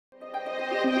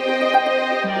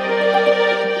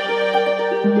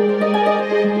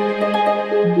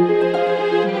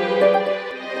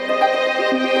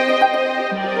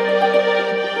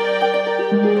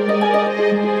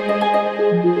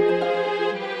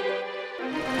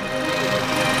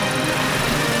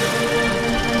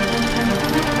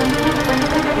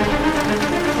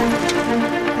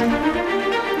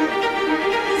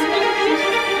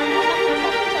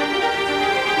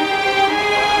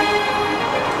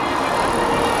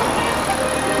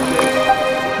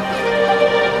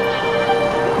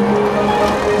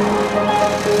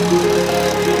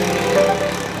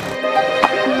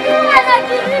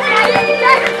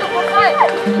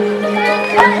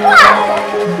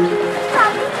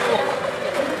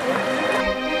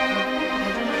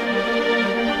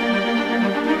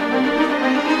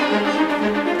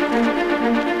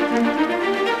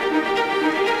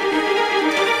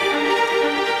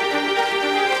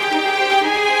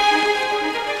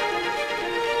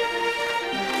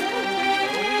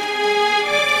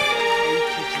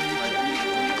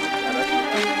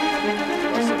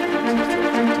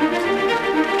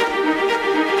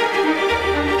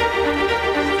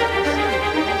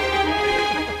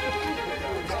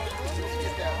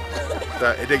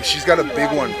She's got a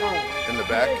big one in the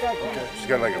back. She's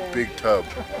got like a big tub.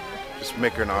 Just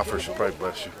make her an offer, she'll probably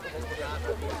bless you.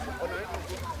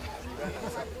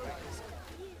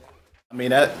 I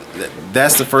mean,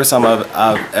 that's the first time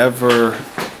I've ever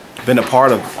been a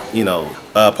part of, you know,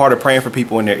 part of praying for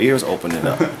people when their ears opening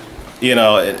up. You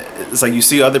know, it's like you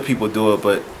see other people do it,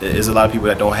 but there's a lot of people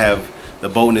that don't have the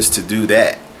boldness to do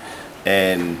that.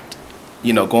 And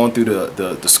you know, going through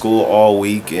the school all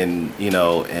week and, you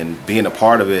know, and being a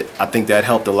part of it, I think that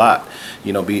helped a lot.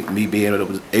 You know, me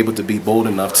being able to be bold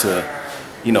enough to,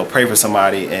 you know, pray for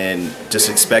somebody and just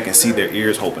expect and see their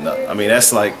ears open up. I mean,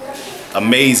 that's like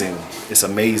amazing. It's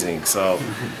amazing. So,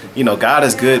 you know, God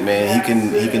is good, man.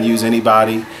 He can use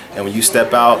anybody. And when you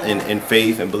step out in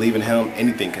faith and believe in Him,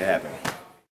 anything can happen.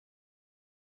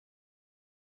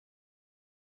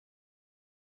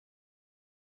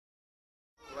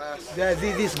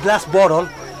 This glass bottle,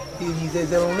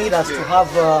 they will need us to have.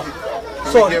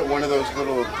 Can we get one of those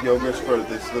little yogurts for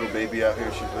this little baby out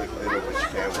here? She's like little, but she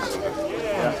can't with soda.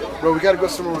 Yeah. Bro, we gotta go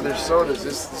somewhere where there's sodas.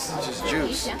 This is just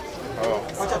juice. Oh.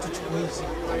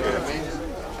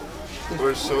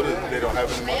 Where's soda? They don't have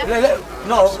it anymore?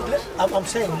 No, I'm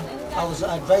saying, I was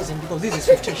advising because this is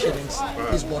 15 shillings,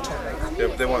 this bottle.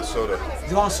 They want soda.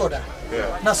 They want soda?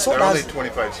 Yeah. Now, sodas, they're only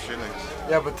 25 shillings.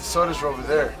 Yeah, but the sodas are over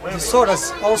there. The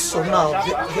sodas also now,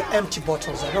 the empty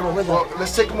bottles. I don't know whether... Well,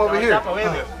 let's take them over here.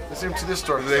 Let's take them to this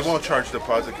store. They won't charge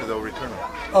deposit because they'll return them.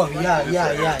 Oh, yeah.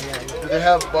 Do they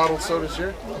have bottled sodas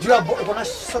here? Do you have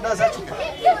sodas at you?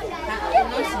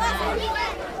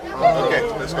 Okay,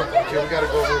 let's go. Okay, we gotta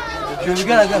go over. We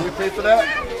gotta go. Can we pay for that?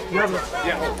 Yeah, we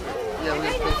gotta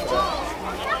pay for that.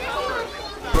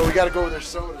 But we gotta go with their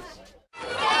sodas.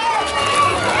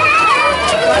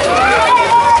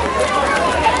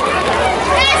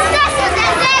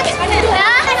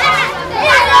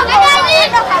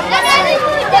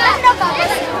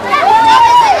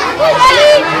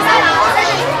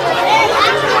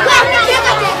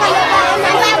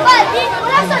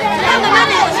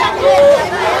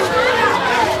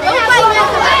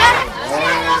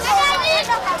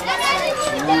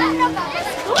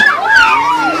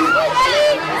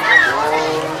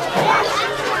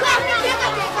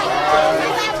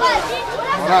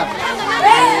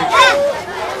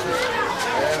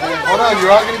 Hold on,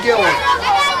 you're all gonna get one.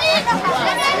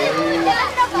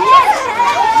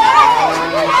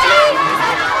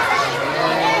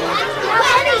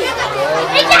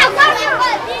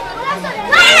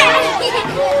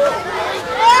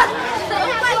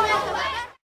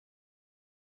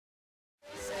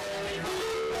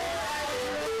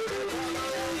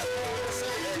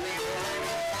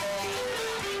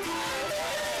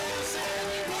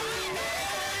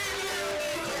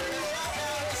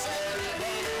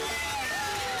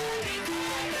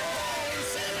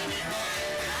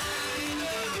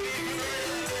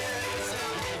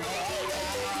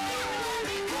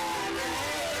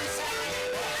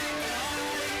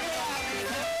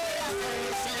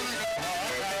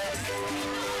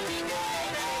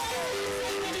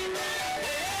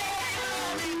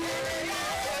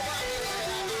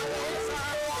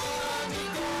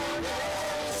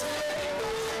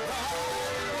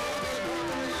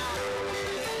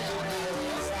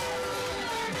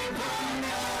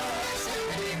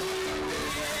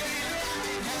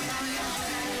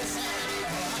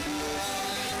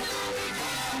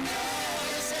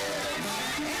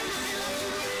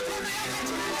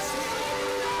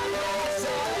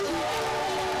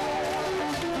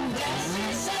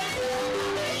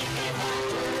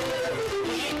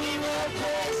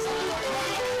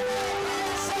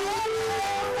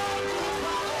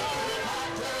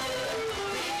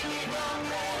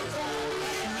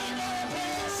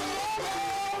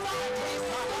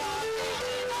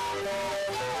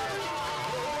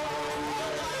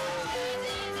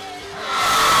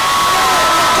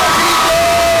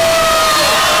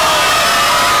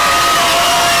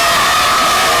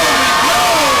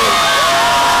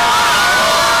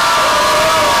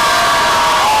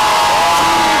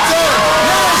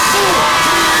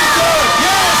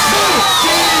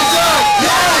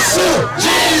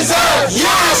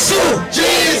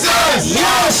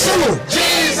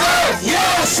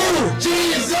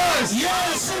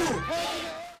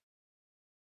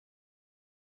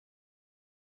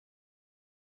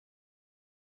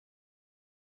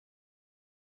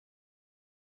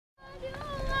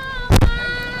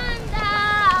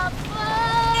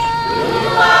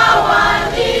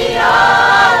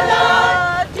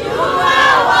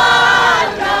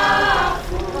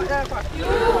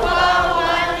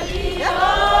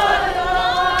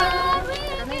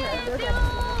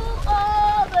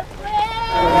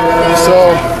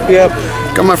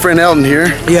 Yep. Got my friend Elton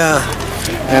here Yeah.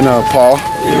 and Paul.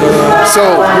 So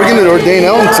we're gonna ordain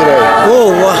Elton today.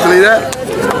 Oh, wow. Believe that?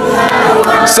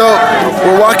 So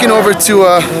we're walking over to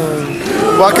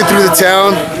walking through the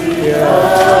town.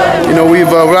 You know,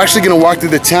 we're actually gonna walk through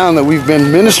the town that we've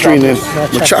been ministering in,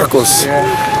 Machacos.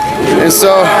 And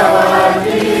so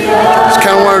just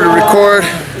kind of wanted to record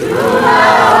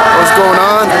what's going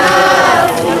on.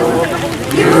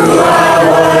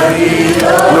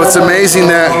 You know, it's amazing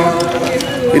that,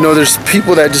 you know, there's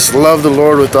people that just love the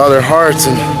Lord with all their hearts,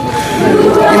 and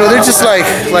you know, they're just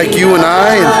like you and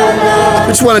I, and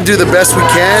we just want to do the best we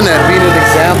can at being an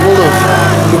example of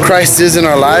who Christ is in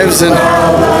our lives. And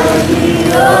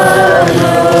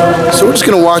so we're just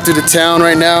gonna walk through the town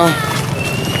right now.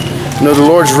 You know, the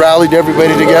Lord's rallied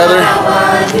everybody together,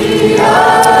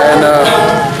 and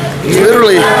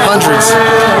literally hundreds.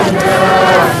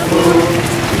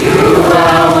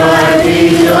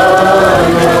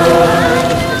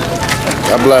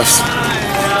 God bless.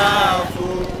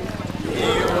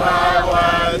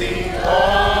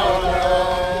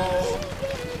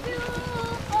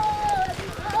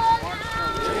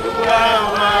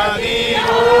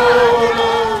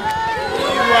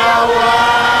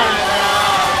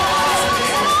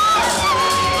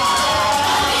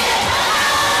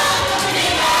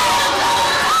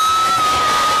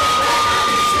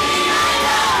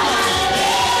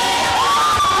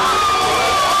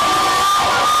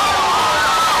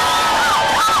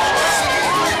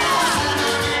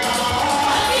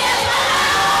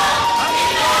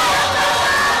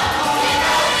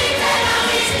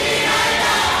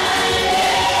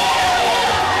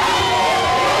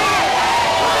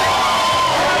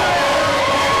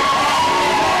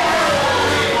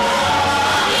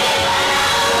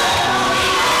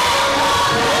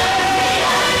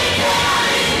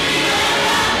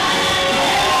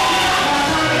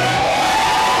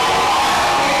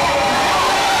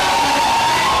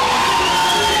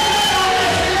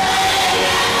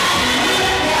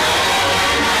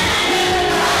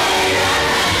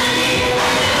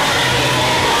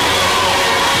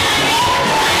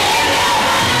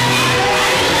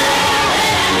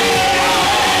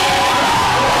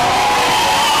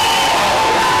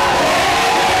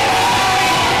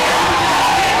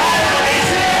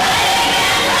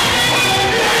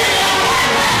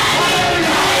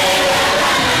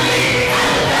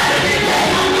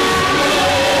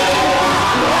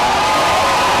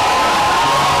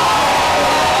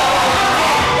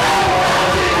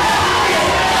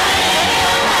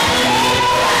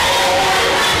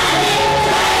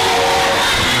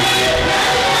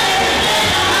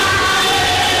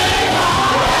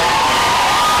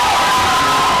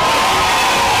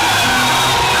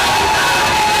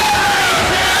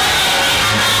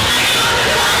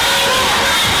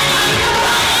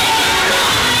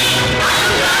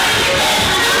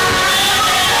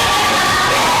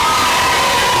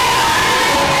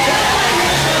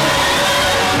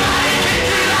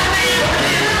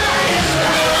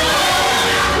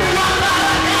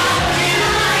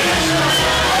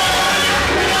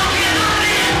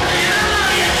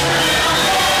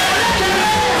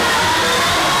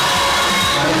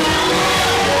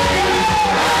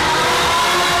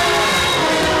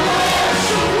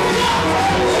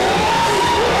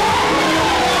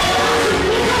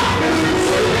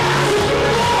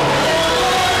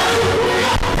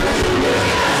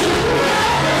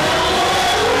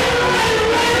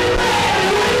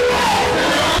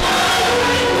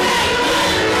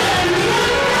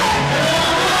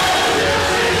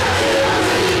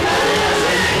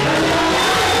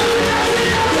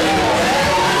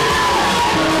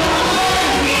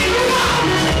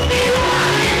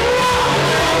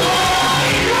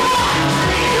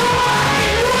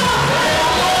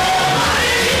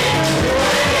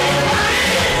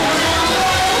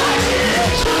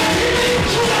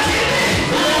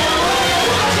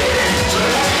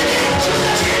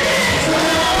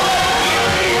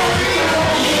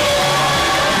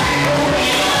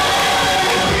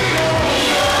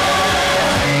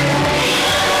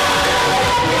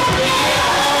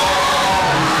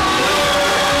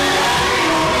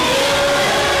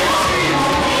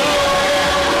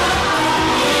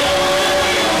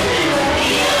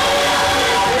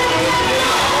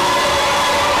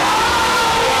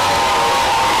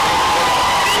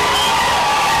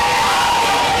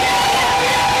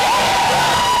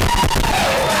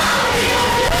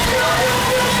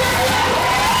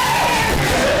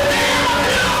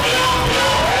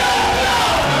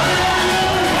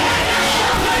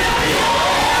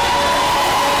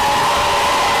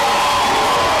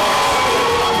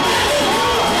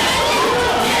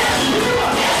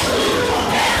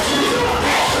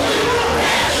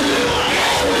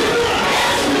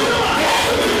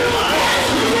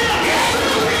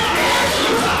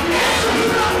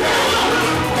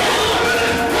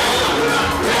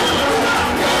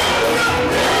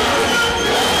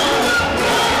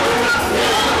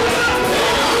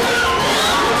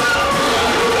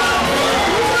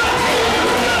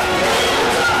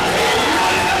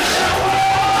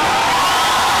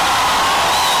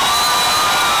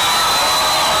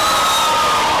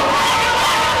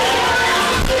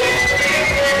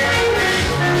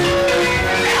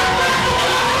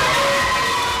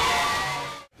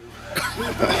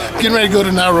 getting ready to go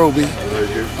to Nairobi. Where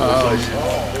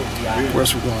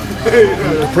else we going?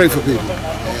 To pray for people.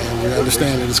 And we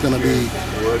understand that it's going to be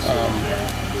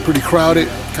pretty crowded,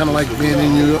 kind of like being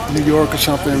in New York or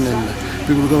something, and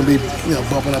people are going to be,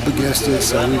 bumping up against it.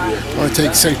 So we want to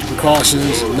take safety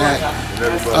precautions and that.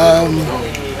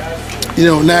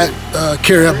 Not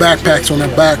carry our backpacks on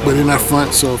our back, but in our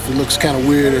front. So if it looks kind of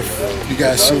weird, if you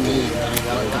guys see me,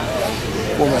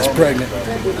 woman that's pregnant,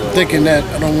 I'm thinking that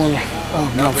I don't want to.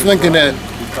 I'm thinking that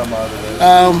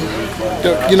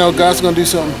God's going to do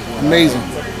something amazing.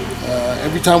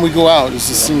 Every time we go out, it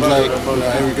just seems like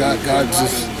God's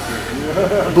just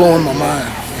blowing my mind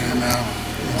and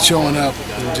showing up,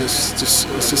 and it's just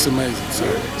amazing. So.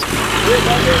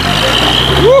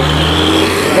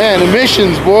 Man, the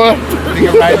missions, boy. I think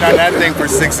I'm riding on that thing for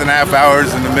 6.5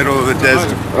 hours in the middle of the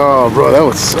desert. Oh, bro, that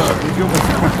would suck.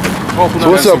 So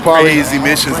what's up, Pauly? Crazy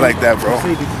missions like that, bro.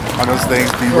 On those things,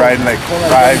 be riding like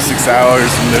 5-6 hours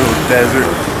in the middle of the desert,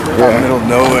 out in the middle of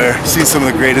nowhere. See some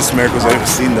of the greatest miracles I've ever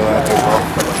seen though out there, bro.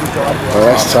 Oh,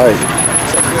 that's tight.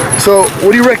 So, what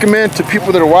do you recommend to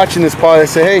people that are watching this, Pauly, that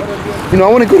say, hey, I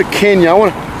want to go to Kenya. I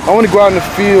want to go out in the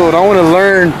field. I want to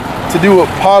learn to do what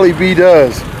Pauly B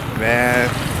does. Man,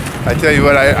 I tell you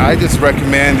what, I just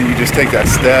recommend that you just take that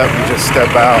step, you just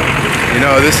step out.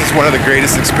 This is one of the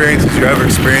greatest experiences you ever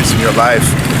experienced in your life.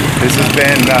 This has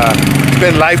been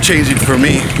life-changing for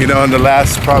me. In the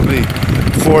last probably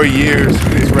 4 years,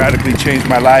 it's radically changed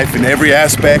my life in every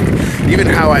aspect, even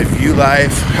how I view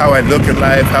life, how I look at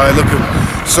life, how I look at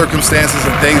circumstances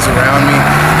and things around me,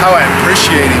 how I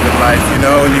appreciate even life, and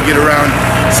you get around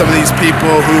some of these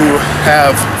people who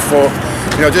have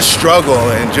just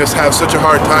struggle and just have such a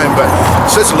hard time, but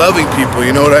such loving people,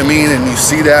 you know what I mean? And you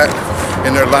see that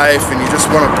in their life and you just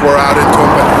want to pour out into them.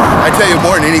 But I tell you,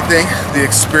 more than anything, the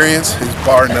experience is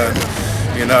bar none.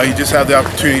 You just have the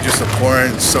opportunity just to pour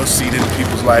in, sow seed into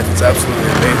people's life. It's absolutely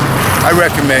amazing. I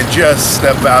recommend just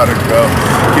step out and go.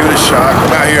 Give it a shot.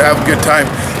 Come out here, have a good time.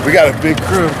 We got a big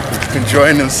crew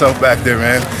enjoying themselves back there,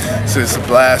 man. So it's a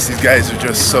blast. These guys are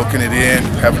just soaking it in,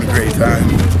 having a great time.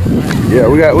 Yeah,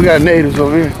 we got natives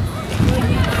over here.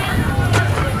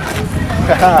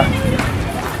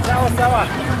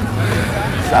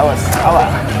 Sawa, sawa.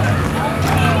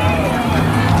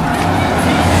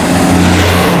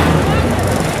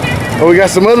 Oh, we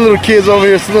got some other little kids over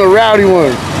here, some little rowdy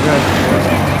ones.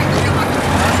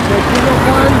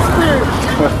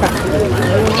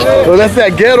 Oh, that's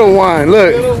that ghetto wine,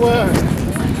 look.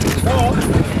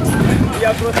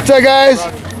 What's up, guys?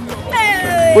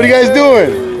 What are you guys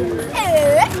doing?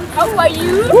 How are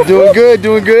you? Doing good,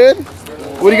 doing good.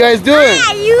 What are you guys doing?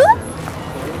 How are you?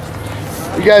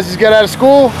 You guys just got out of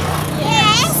school?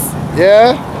 Yes.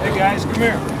 Yeah? Hey guys, come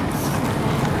here.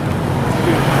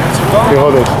 Here,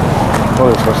 hold this. Hold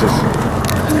this, watch this.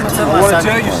 I want to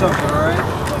tell you something, alright?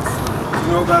 You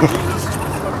know about Jesus?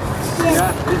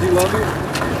 Yeah? Does he love you?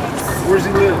 Where does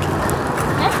he live?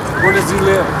 Where does he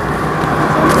live?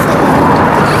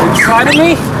 Inside of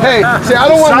me? Hey, say I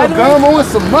don't want no gum, I want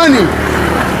some money.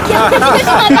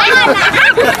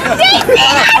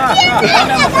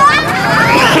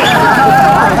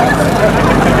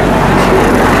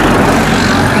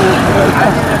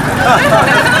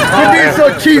 You're being so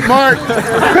cheap, Mark.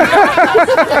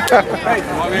 Hey,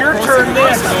 your turn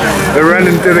next. They're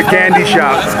running to the candy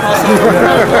shop.